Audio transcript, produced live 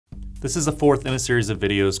This is the fourth in a series of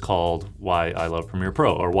videos called Why I Love Premiere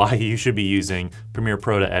Pro, or why you should be using Premiere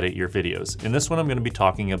Pro to edit your videos. In this one, I'm gonna be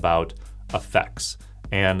talking about effects.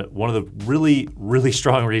 And one of the really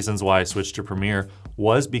strong reasons why I switched to Premiere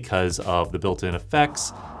was because of the built-in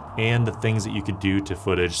effects and the things that you could do to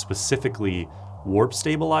footage, specifically warp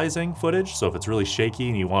stabilizing footage. So if it's really shaky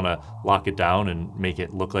and you wanna lock it down and make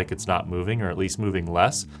it look like it's not moving, or at least moving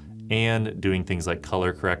less, and doing things like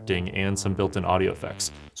color correcting and some built-in audio effects.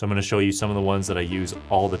 So I'm gonna show you some of the ones that I use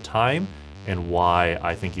all the time and why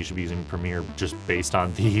I think you should be using Premiere just based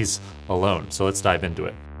on these alone. So let's dive into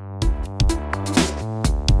it.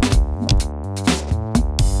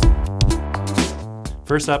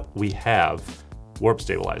 First up, we have Warp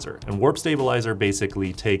Stabilizer. And Warp Stabilizer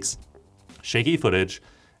basically takes shaky footage,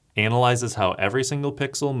 analyzes how every single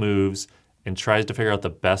pixel moves, and tries to figure out the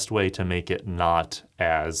best way to make it not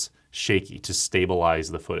as shaky, to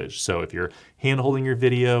stabilize the footage. So if you're hand holding your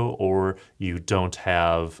video or you don't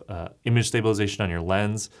have image stabilization on your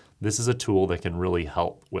lens, this is a tool that can really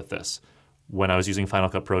help with this. When I was using Final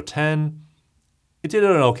Cut Pro 10, it did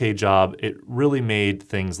an okay job. It really made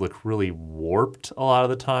things look really warped a lot of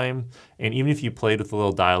the time. And even if you played with the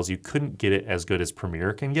little dials, you couldn't get it as good as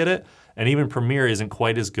Premiere can get it. And even Premiere isn't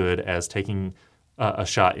quite as good as taking a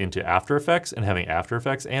shot into After Effects and having After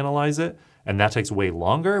Effects analyze it. And that takes way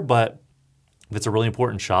longer, but if it's a really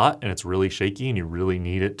important shot and it's really shaky and you really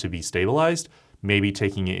need it to be stabilized, maybe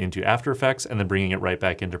taking it into After Effects and then bringing it right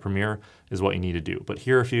back into Premiere is what you need to do. But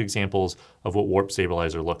here are a few examples of what Warp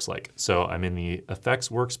Stabilizer looks like. So I'm in the effects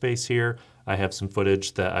workspace here. I have some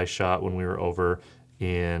footage that I shot when we were over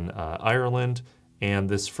in Ireland. And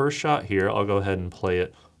this first shot here, I'll go ahead and play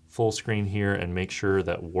it full screen here and make sure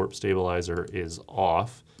that Warp Stabilizer is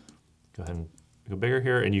off. Go ahead and go bigger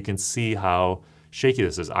here, and you can see how shaky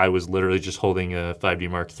this is. I was literally just holding a 5D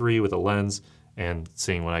Mark III with a lens and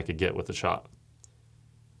seeing what I could get with the shot.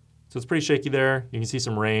 So it's pretty shaky there. You can see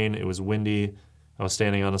some rain. It was windy. I was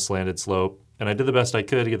standing on a slanted slope, and I did the best I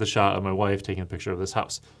could to get the shot of my wife taking a picture of this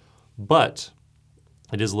house. But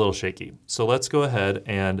it is a little shaky. So let's go ahead,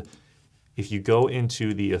 and if you go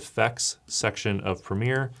into the effects section of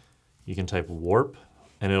Premiere, you can type warp,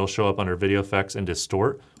 and it'll show up under video effects and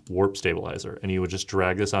distort, Warp Stabilizer. And you would just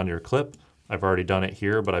drag this onto your clip. I've already done it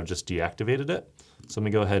here, but I've just deactivated it. So let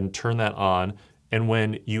me go ahead and turn that on. And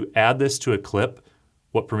when you add this to a clip,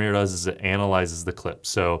 what Premiere does is it analyzes the clip.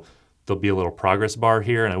 So there'll be a little progress bar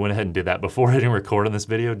here, and I went ahead and did that before I didn't record on this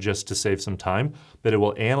video just to save some time, but it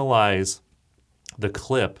will analyze the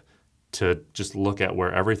clip to just look at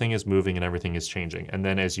where everything is moving and everything is changing. And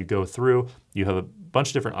then as you go through, you have a bunch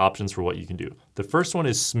of different options for what you can do. The first one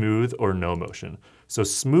is smooth or no motion. So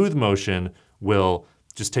smooth motion will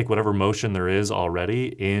just take whatever motion there is already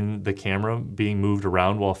in the camera being moved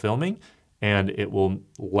around while filming, and it will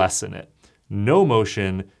lessen it. No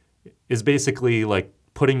motion is basically like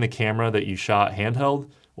putting the camera that you shot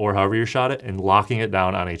handheld or however you shot it and locking it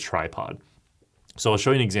down on a tripod. So I'll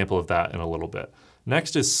show you an example of that in a little bit.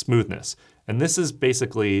 Next is smoothness. And this is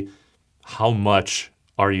basically how much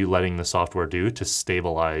are you letting the software do to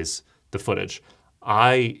stabilize the footage.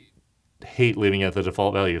 I hate leaving it at the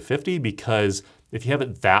default value of 50 because if you have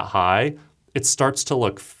it that high, it starts to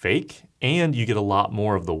look fake and you get a lot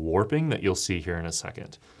more of the warping that you'll see here in a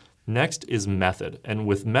second. Next is method. And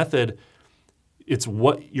with method, it's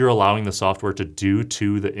what you're allowing the software to do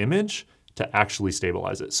to the image to actually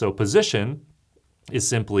stabilize it. So position is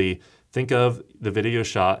simply, think of the video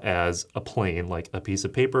shot as a plane, like a piece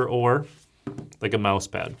of paper or like a mouse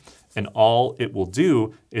pad. And all it will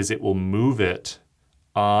do is it will move it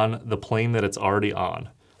on the plane that it's already on.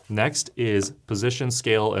 Next is position,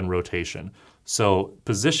 scale, and rotation. So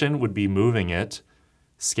position would be moving it,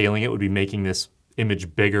 scaling it would be making this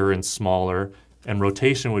image bigger and smaller, and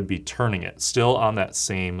rotation would be turning it, still on that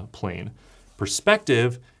same plane.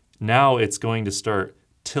 Perspective, now it's going to start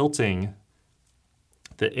tilting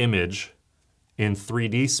the image in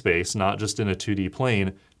 3D space, not just in a 2D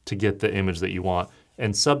plane, to get the image that you want.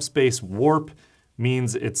 And subspace warp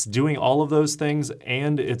means it's doing all of those things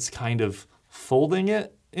and it's kind of folding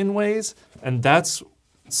it in ways. And that's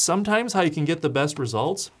sometimes how you can get the best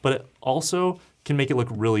results, but it also can make it look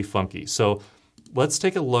really funky. So let's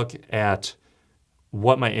take a look at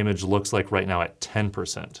what my image looks like right now at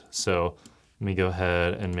 10%. So let me go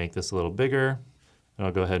ahead and make this a little bigger. And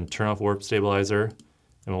I'll go ahead and turn off Warp Stabilizer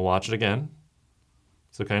and we'll watch it again.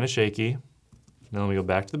 So kind of shaky. Now let me go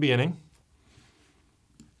back to the beginning.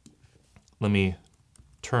 Let me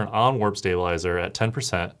turn on Warp Stabilizer at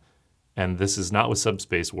 10%. And this is not with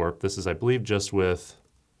subspace warp. This is, I believe, just with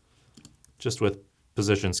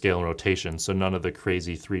position, scale, and rotation. So none of the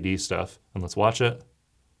crazy 3D stuff. And let's watch it.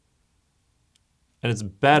 and it's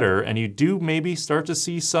better, and you do maybe start to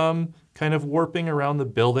see some kind of warping around the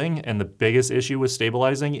building. And the biggest issue with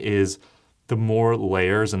stabilizing is the more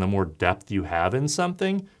layers and the more depth you have in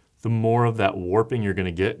something, the more of that warping you're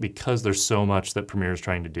gonna get because there's so much that Premiere is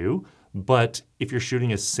trying to do. But if you're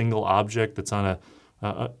shooting a single object that's on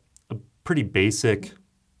a pretty basic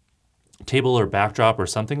table or backdrop or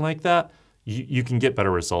something like that, you can get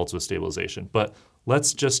better results with stabilization. But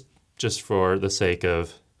let's just for the sake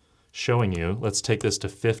of showing you, let's take this to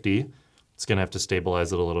 50. It's gonna have to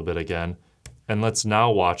stabilize it a little bit again. And let's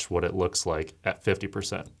now watch what it looks like at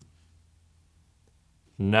 50%.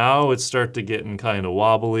 Now it's start to getting kind of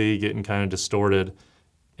wobbly, getting kind of distorted.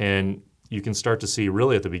 And you can start to see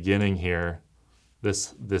really at the beginning here,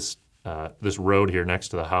 this road here next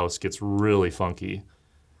to the house gets really funky.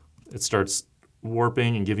 It starts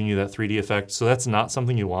warping and giving you that 3D effect. So that's not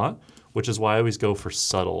something you want, which is why I always go for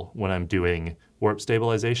subtle when I'm doing warp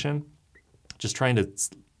stabilization, just trying to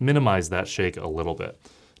minimize that shake a little bit.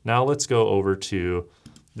 Now let's go over to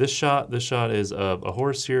this shot. This shot is of a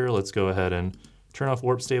horse here. Let's go ahead and turn off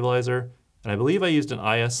warp stabilizer. And I believe I used an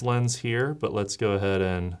IS lens here, but let's go ahead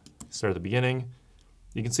and start at the beginning.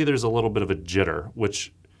 You can see there's a little bit of a jitter,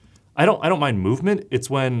 which I don't mind movement. It's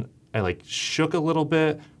when I like shook a little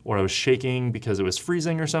bit or I was shaking because it was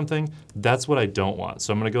freezing or something. That's what I don't want.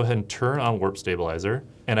 So I'm gonna go ahead and turn on warp stabilizer,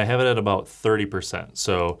 and I have it at about 30%.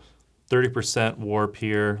 So 30% warp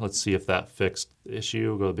here. Let's see if that fixed the issue.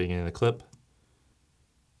 We'll go to the beginning of the clip.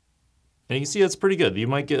 And you can see it's pretty good. You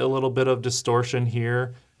might get a little bit of distortion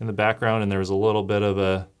here in the background, and there was a little bit of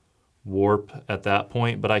a warp at that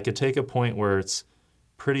point, but I could take a point where it's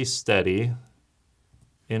pretty steady,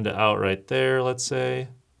 in to out right there, let's say,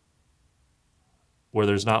 where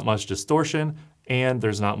there's not much distortion and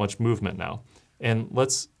there's not much movement now. And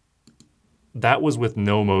that was with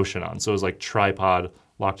no motion on, so it was like tripod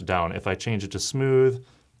locked down. If I change it to smooth,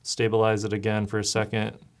 stabilize it again for a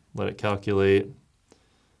second, let it calculate,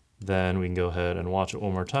 then we can go ahead and watch it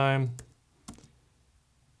one more time.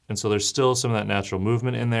 And so there's still some of that natural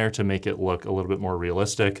movement in there to make it look a little bit more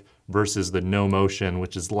realistic versus the no motion,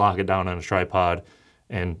 which is lock it down on a tripod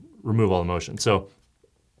and remove all the motion. So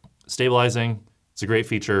stabilizing, it's a great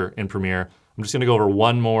feature in Premiere. I'm just gonna go over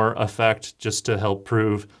one more effect just to help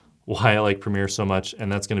prove why I like Premiere so much,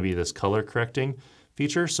 and that's gonna be this color correcting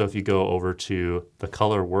feature. So if you go over to the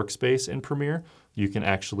color workspace in Premiere, you can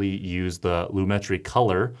actually use the Lumetri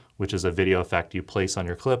Color, which is a video effect you place on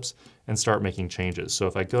your clips, and start making changes. So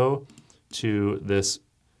if I go to this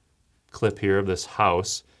clip here of this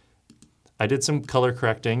house, I did some color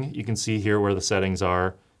correcting. You can see here where the settings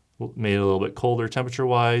are, made it a little bit colder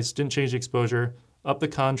temperature-wise, didn't change the exposure, up the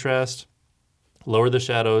contrast, lowered the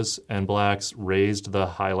shadows and blacks, raised the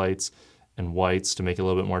highlights and whites to make it a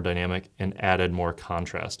little bit more dynamic, and added more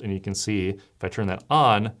contrast. And you can see, if I turn that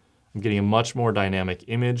on, I'm getting a much more dynamic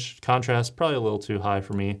image. Contrast, probably a little too high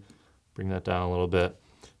for me. Bring that down a little bit.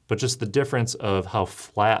 But just the difference of how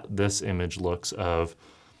flat this image looks of,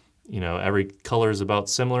 you know, every color is about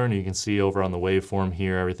similar, and you can see over on the waveform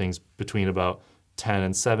here, everything's between about 10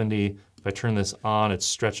 and 70. If I turn this on, it's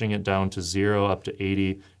stretching it down to 0 up to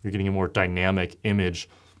 80. You're getting a more dynamic image,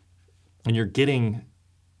 and you're getting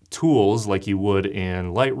tools like you would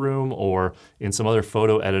in Lightroom or in some other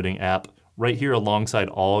photo editing app right here alongside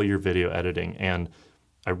all your video editing. And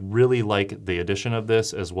I really like the addition of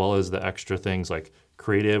this, as well as the extra things like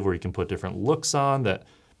creative, where you can put different looks on that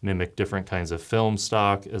mimic different kinds of film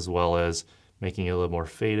stock, as well as making it a little more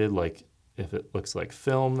faded, like if it looks like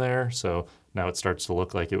film there. So now it starts to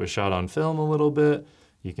look like it was shot on film a little bit.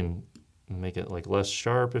 You can make it like less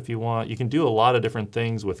sharp if you want. You can do a lot of different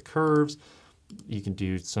things with curves. You can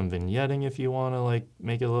do some vignetting if you want to like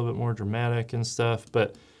make it a little bit more dramatic and stuff.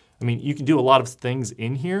 But I mean, you can do a lot of things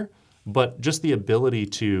in here, but just the ability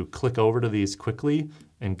to click over to these quickly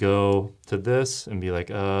and go to this and be like,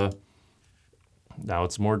 now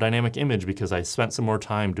it's more dynamic image because I spent some more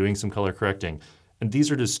time doing some color correcting. And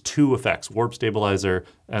these are just two effects, Warp Stabilizer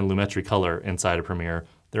and Lumetri Color inside of Premiere.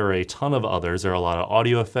 There are a ton of others. There are a lot of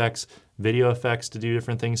audio effects, video effects to do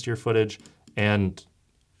different things to your footage, and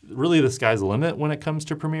really the sky's the limit when it comes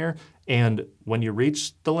to Premiere. And when you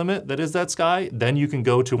reach the limit that is that sky, then you can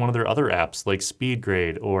go to one of their other apps like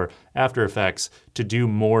SpeedGrade or After Effects to do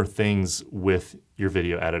more things with your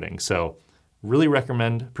video editing. So really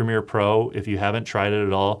recommend Premiere Pro if you haven't tried it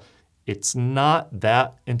at all. It's not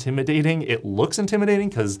that intimidating. It looks intimidating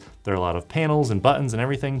because there are a lot of panels and buttons and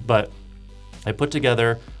everything, but I put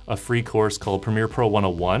together a free course called Premiere Pro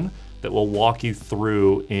 101 that will walk you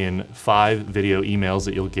through in 5 video emails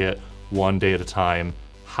that you'll get one day at a time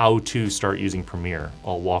how to start using Premiere.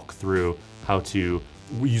 I'll walk through how to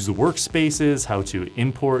use the workspaces, how to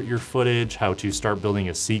import your footage, how to start building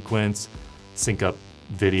a sequence, sync up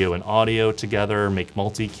video and audio together, make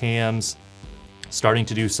multicams, starting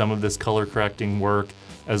to do some of this color correcting work,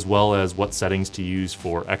 as well as what settings to use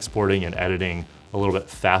for exporting and editing a little bit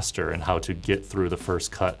faster and how to get through the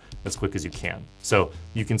first cut as quick as you can. So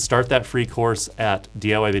you can start that free course at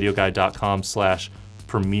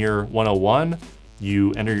DIYvideoguide.com/Premiere101.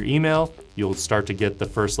 You enter your email, you'll start to get the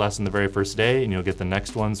first lesson the very first day, and you'll get the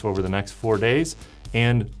next ones over the next 4 days.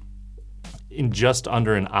 And in just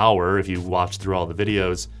under an hour, if you watch through all the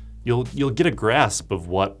videos, you'll get a grasp of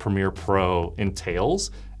what Premiere Pro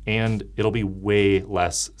entails, and it'll be way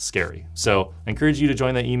less scary. So I encourage you to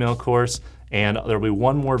join that email course, and there'll be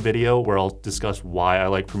one more video where I'll discuss why I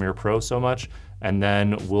like Premiere Pro so much, and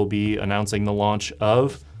then we'll be announcing the launch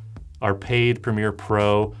of our paid Premiere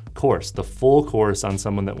Pro course, the full course on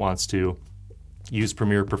someone that wants to use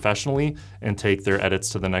Premiere professionally and take their edits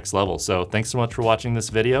to the next level. So thanks so much for watching this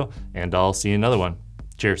video, and I'll see you in another one.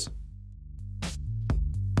 Cheers.